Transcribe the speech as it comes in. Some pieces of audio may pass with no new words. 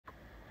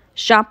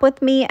Shop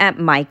with me at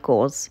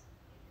Michael's.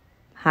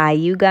 Hi,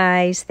 you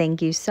guys.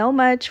 Thank you so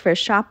much for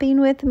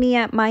shopping with me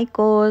at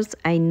Michael's.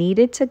 I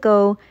needed to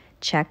go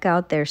check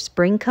out their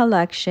spring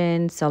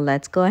collection, so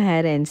let's go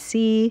ahead and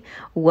see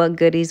what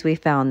goodies we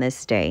found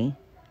this day.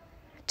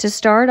 To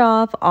start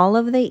off, all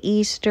of the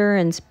Easter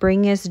and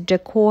springish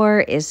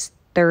decor is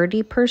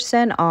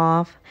 30%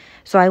 off.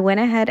 So I went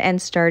ahead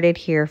and started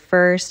here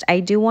first. I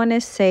do want to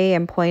say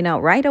and point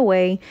out right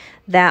away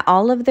that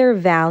all of their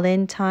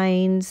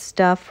Valentine's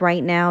stuff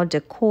right now,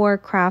 decor,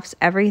 crafts,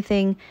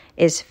 everything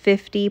is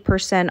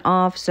 50%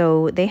 off.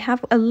 So they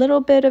have a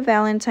little bit of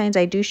Valentine's.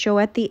 I do show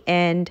at the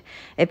end.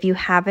 If you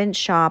haven't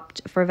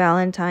shopped for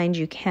Valentine's,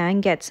 you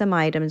can get some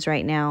items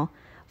right now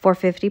for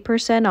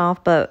 50%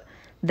 off. But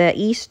the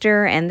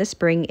Easter and the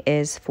spring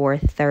is for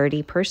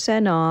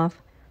 30% off.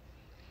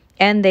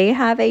 And they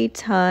have a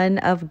ton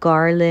of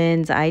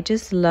garlands. I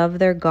just love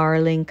their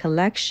garland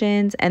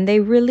collections. And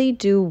they really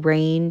do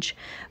range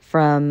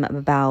from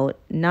about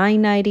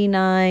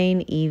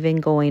 $9.99 even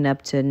going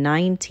up to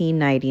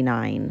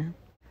 $19.99.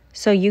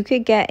 So you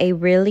could get a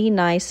really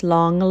nice,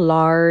 long,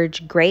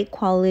 large, great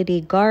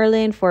quality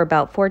garland for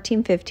about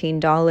 $14,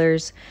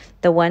 $15.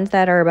 The ones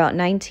that are about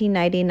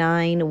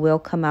 $19.99 will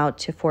come out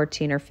to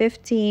 $14 or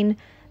 $15.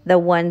 The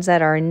ones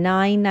that are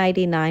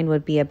 $9.99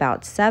 would be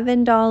about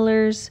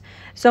 $7.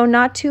 So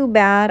not too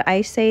bad.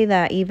 I say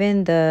that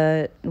even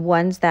the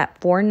ones that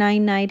for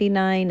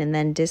 $9.99 and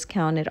then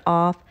discounted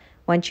off,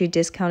 once you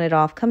discount it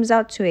off, comes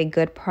out to a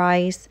good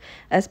price,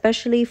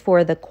 especially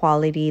for the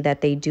quality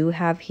that they do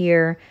have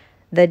here.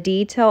 The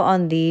detail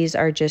on these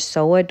are just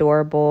so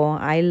adorable.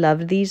 I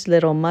love these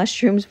little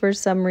mushrooms for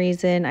some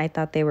reason. I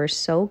thought they were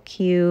so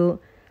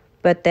cute.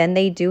 But then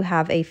they do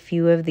have a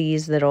few of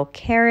these little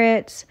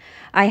carrots.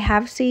 I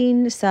have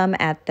seen some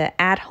at the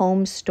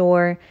at-home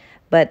store,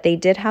 but they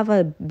did have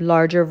a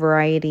larger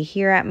variety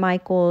here at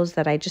Michael's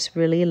that I just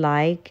really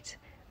liked.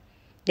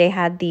 They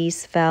had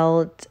these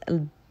felt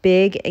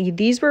big.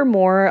 These were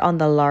more on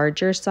the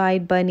larger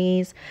side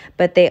bunnies,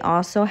 but they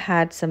also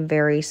had some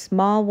very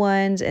small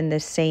ones in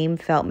the same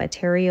felt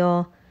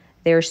material.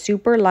 They're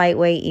super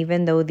lightweight,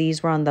 even though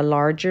these were on the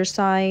larger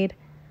side.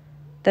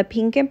 The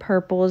pink and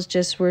purples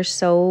just were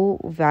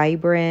so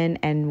vibrant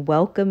and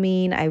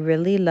welcoming. I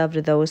really loved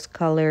those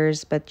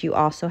colors, but you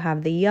also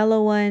have the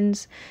yellow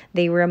ones.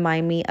 They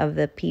remind me of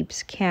the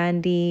Peeps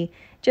candy.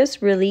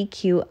 Just really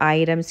cute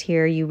items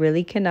here. You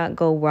really cannot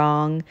go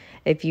wrong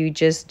if you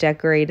just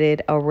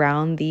decorated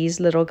around these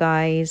little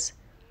guys.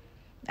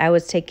 I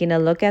was taking a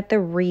look at the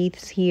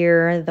wreaths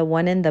here. The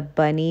one in the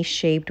bunny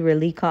shaped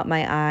really caught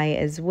my eye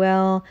as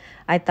well.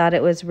 I thought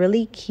it was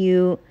really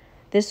cute.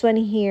 This one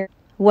here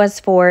was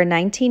for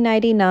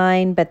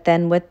 $19.99, but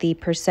then with the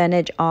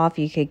percentage off,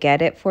 you could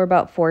get it for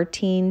about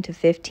 $14 to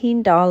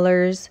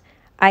 $15.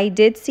 I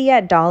did see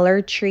at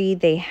Dollar Tree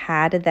they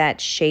had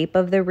that shape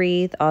of the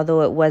wreath,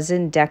 although it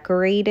wasn't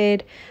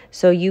decorated.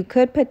 So you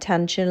could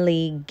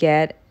potentially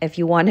get, if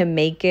you want to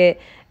make it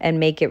and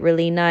make it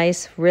really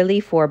nice, really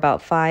for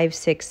about $5,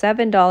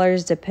 $6,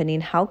 $7,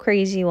 depending how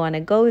crazy you want to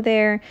go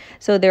there.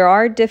 So there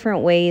are different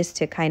ways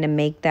to kind of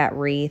make that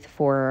wreath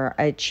for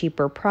a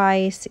cheaper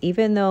price,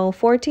 even though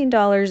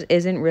 $14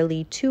 isn't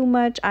really too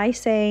much, I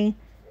say.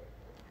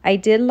 I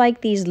did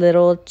like these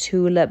little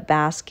tulip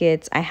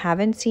baskets. I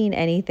haven't seen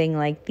anything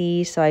like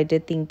these, so I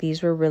did think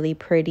these were really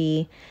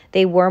pretty.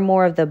 They were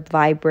more of the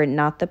vibrant,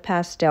 not the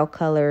pastel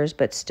colors,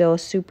 but still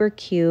super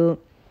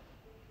cute.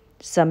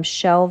 Some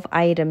shelf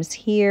items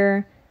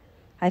here.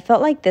 I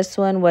felt like this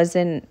one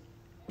wasn't,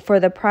 for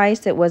the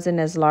price, it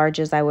wasn't as large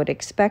as I would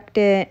expect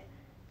it.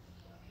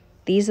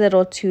 These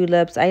little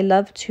tulips, I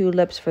love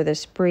tulips for the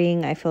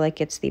spring. I feel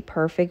like it's the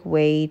perfect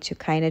way to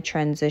kind of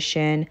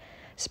transition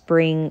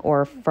spring,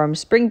 or from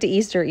spring to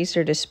Easter,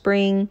 Easter to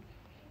spring.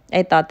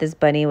 I thought this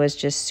bunny was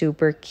just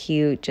super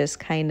cute, just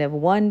kind of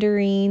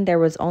wondering. There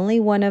was only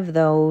one of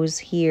those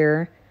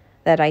here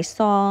that I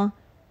saw.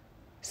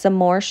 Some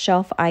more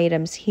shelf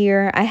items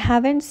here. I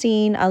haven't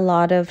seen a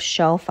lot of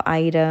shelf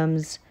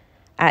items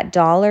at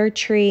Dollar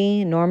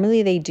Tree.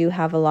 Normally they do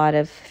have a lot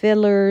of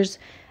fillers,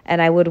 and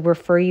I would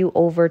refer you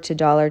over to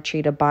Dollar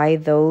Tree to buy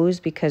those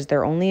because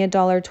they're only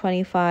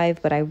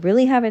 $1.25, but I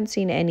really haven't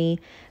seen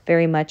any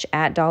very much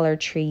at Dollar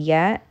Tree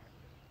yet.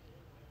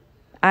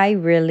 I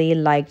really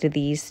liked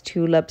these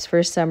tulips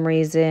for some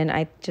reason.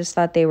 I just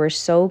thought they were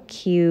so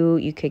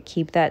cute. You could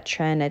keep that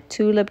trend, a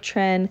tulip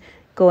trend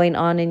going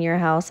on in your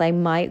house. I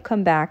might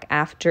come back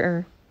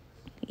after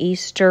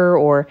Easter,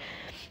 or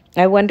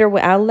I wonder,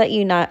 I'll let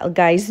you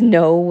guys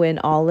know when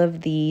all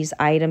of these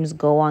items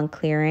go on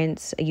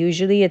clearance.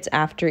 Usually it's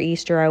after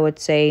Easter, I would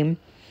say.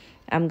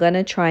 I'm going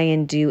to try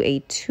and do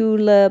a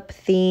tulip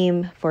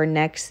theme for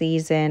next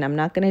season. I'm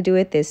not going to do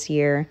it this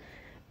year,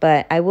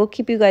 but I will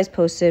keep you guys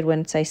posted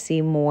once I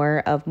see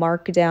more of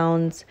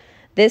markdowns.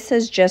 This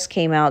has just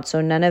came out,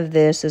 so none of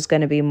this is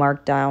going to be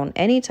marked down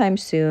anytime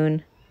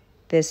soon.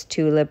 This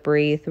tulip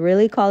wreath,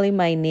 really calling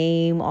my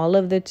name, all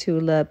of the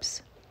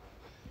tulips.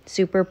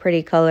 Super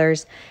pretty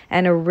colors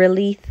and a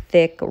really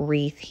thick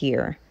wreath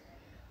here.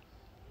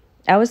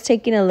 I was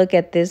taking a look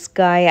at this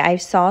guy. I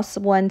saw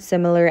one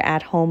similar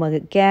at home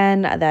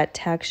again. That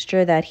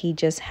texture that he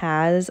just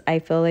has, I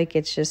feel like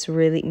it's just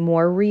really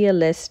more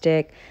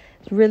realistic.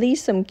 Really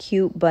some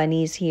cute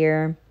bunnies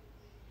here.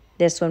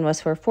 This one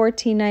was for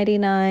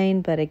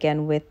 $14.99, but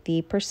again, with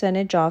the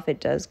percentage off, it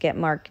does get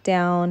marked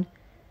down.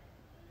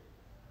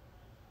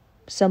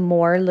 Some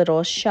more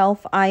little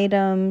shelf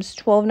items.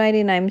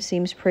 $12.99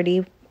 seems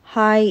pretty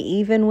high,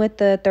 even with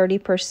the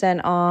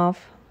 30%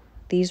 off.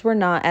 These were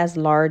not as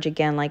large,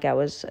 again, like I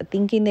was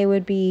thinking they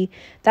would be.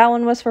 That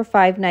one was for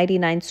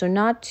 $5.99, so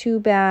not too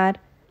bad.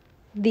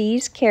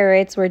 These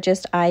carrots were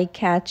just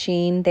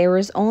eye-catching. There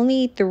was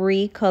only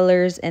 3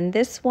 colors in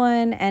this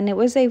one, and it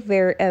was a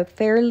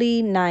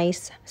fairly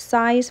nice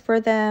size for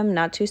them.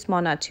 Not too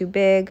small, not too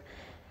big.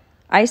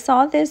 I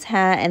saw this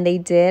hat, and they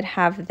did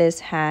have this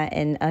hat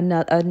in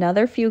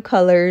another few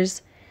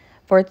colors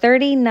for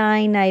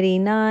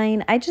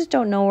 $39.99. I just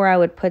don't know where I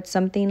would put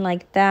something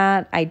like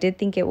that. I did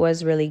think it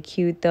was really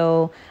cute,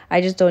 though.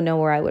 I just don't know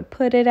where I would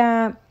put it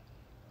at.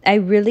 I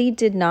really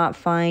did not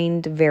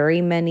find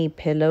very many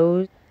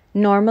pillows.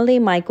 Normally,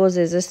 Michael's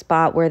is a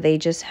spot where they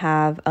just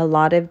have a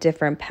lot of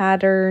different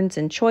patterns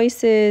and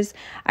choices.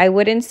 I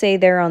wouldn't say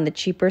they're on the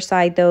cheaper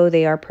side, though.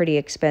 They are pretty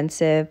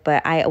expensive,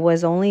 but I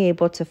was only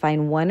able to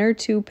find 1 or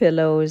 2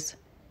 pillows.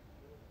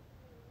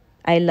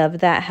 I love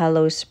that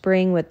Hello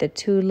Spring with the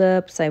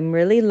tulips. I'm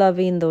really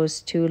loving those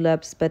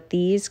tulips, but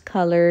these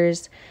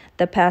colors,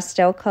 the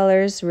pastel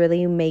colors,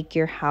 really make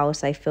your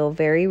house, I feel,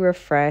 very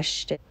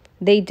refreshed.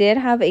 They did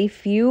have a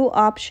few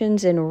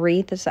options in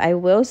wreaths. I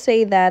will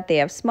say that they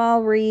have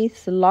small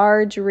wreaths,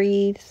 large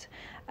wreaths.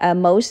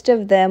 Most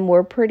of them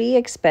were pretty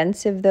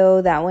expensive,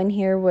 though. That one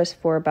here was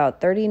for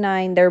about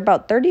 $39. They're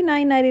about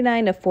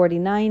 $39.99 to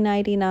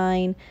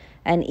 $49.99.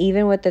 And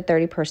even with the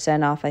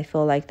 30% off, I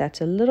feel like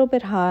that's a little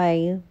bit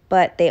high,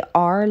 but they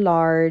are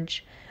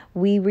large.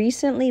 We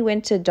recently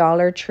went to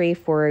Dollar Tree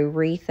for a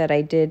wreath that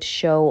I did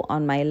show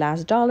on my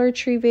last Dollar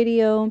Tree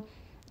video.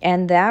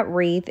 And that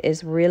wreath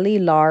is really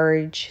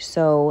large.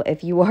 So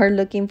if you are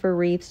looking for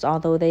wreaths,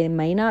 although they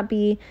may not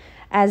be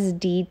as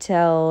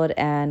detailed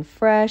and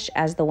fresh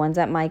as the ones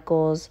at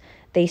Michael's,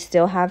 they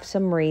still have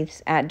some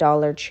wreaths at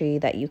Dollar Tree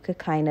that you could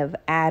kind of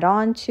add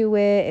on to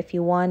it if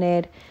you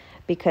wanted,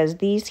 because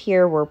these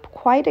here were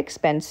quite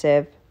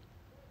expensive.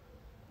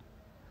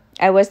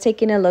 I was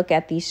taking a look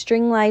at these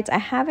string lights. I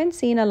haven't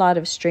seen a lot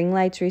of string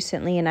lights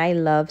recently, and I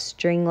love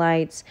string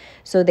lights.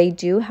 So they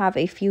do have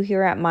a few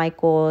here at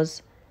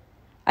Michael's.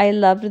 I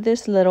loved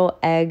this little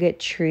egg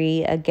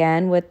tree,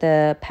 again, with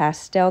the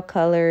pastel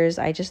colors.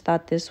 I just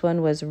thought this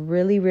one was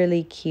really,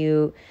 really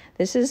cute.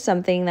 This is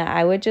something that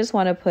I would just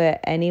want to put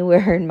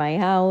anywhere in my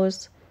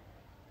house.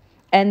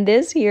 And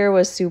this here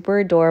was super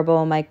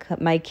adorable.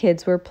 My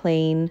kids were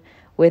playing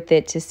with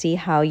it to see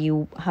how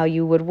you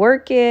would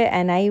work it.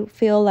 And I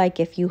feel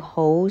like if you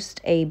host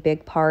a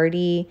big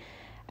party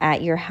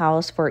at your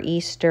house for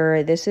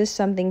Easter, this is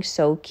something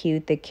so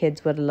cute the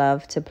kids would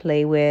love to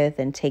play with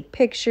and take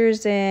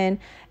pictures in.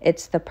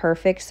 It's the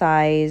perfect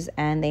size,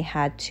 and they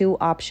had 2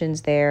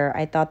 options there.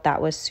 I thought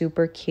that was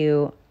super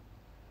cute.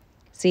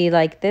 See,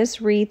 like this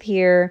wreath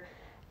here,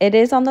 it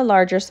is on the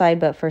larger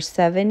side, but for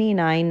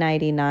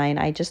 $79.99,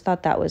 I just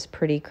thought that was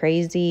pretty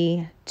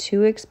crazy.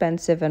 Too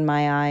expensive in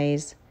my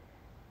eyes.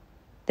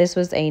 This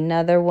was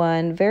another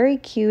one. Very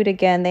cute.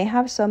 Again, they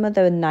have some of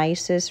the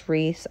nicest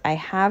wreaths I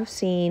have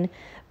seen.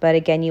 But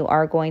again, you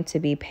are going to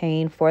be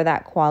paying for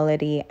that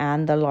quality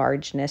and the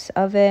largeness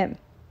of it.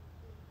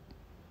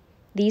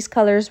 These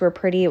colors were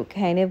pretty. It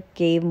kind of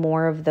gave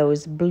more of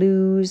those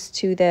blues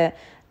to the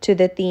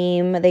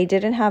theme. They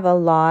didn't have a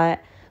lot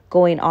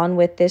going on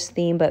with this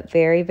theme, but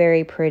very,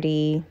 very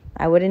pretty.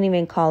 I wouldn't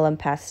even call them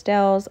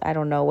pastels. I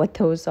don't know what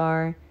those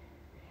are.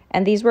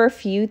 And these were a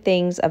few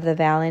things of the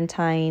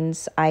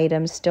Valentine's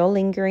items still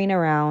lingering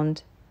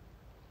around.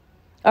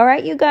 All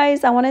right, you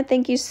guys, I want to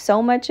thank you so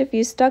much if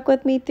you stuck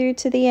with me through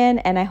to the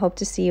end, and I hope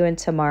to see you in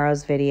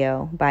tomorrow's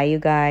video. Bye, you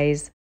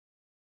guys.